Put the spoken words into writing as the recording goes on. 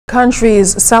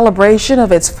Country's celebration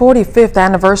of its 45th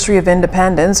anniversary of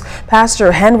independence,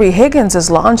 Pastor Henry Higgins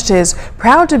has launched his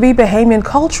Proud to be Bahamian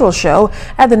cultural show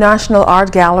at the National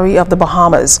Art Gallery of the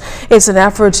Bahamas. It's an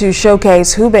effort to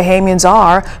showcase who Bahamians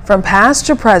are from past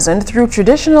to present through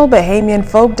traditional Bahamian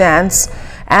folk dance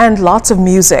and lots of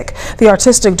music. The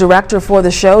artistic director for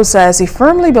the show says he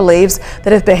firmly believes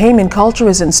that if Bahamian culture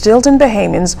is instilled in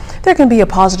Bahamians, there can be a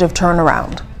positive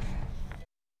turnaround.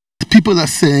 People are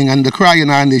saying, and the cry in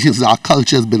our nation is our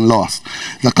culture has been lost.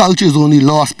 The culture is only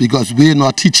lost because we're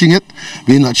not teaching it,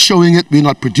 we're not showing it, we're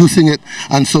not producing it,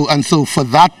 and so for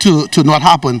that to not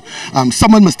happen,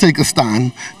 someone must take a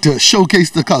stand to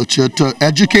showcase the culture, to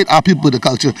educate our people with the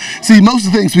culture. See, most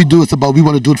of the things we do is about we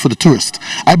want to do it for the tourist.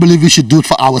 I believe we should do it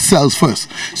for ourselves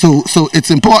first. So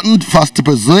it's important for us to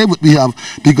preserve what we have,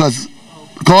 because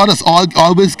God has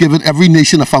always given every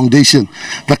nation a foundation.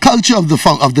 The culture of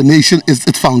the nation is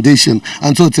its foundation,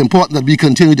 and so it's important that we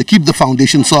continue to keep the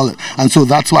foundation solid. And so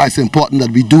that's why it's important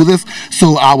that we do this,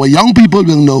 so our young people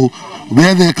will know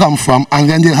where they come from, and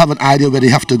then they'll have an idea where they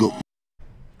have to go.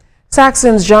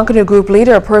 Saxon's Junkanoo Group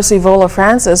leader Percy Vola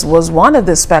Francis was one of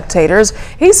the spectators.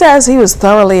 He says he was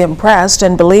thoroughly impressed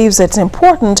and believes it's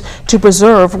important to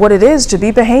preserve what it is to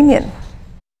be Bahamian.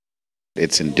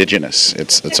 It's indigenous.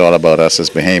 It's all about us as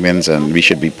Bahamians, and we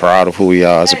should be proud of who we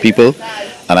are as a people.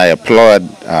 And I applaud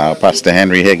Pastor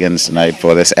Henry Higgins tonight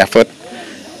for this effort.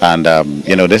 And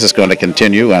you know, this is going to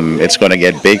continue, and it's going to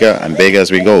get bigger and bigger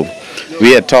as we go.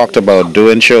 We had talked about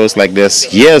doing shows like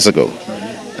this years ago,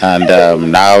 and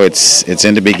now it's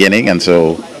in the beginning. And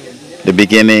so the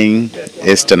beginning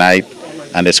is tonight,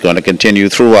 and it's going to continue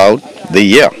throughout the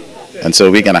year. And so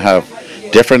we're going to have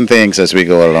different things as we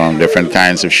go along, different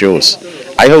kinds of shows.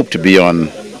 I hope to be on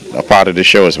a part of the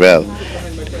show as well.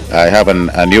 I have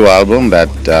a new album that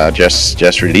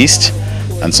just released,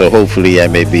 and so hopefully I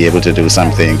may be able to do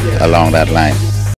something along that line.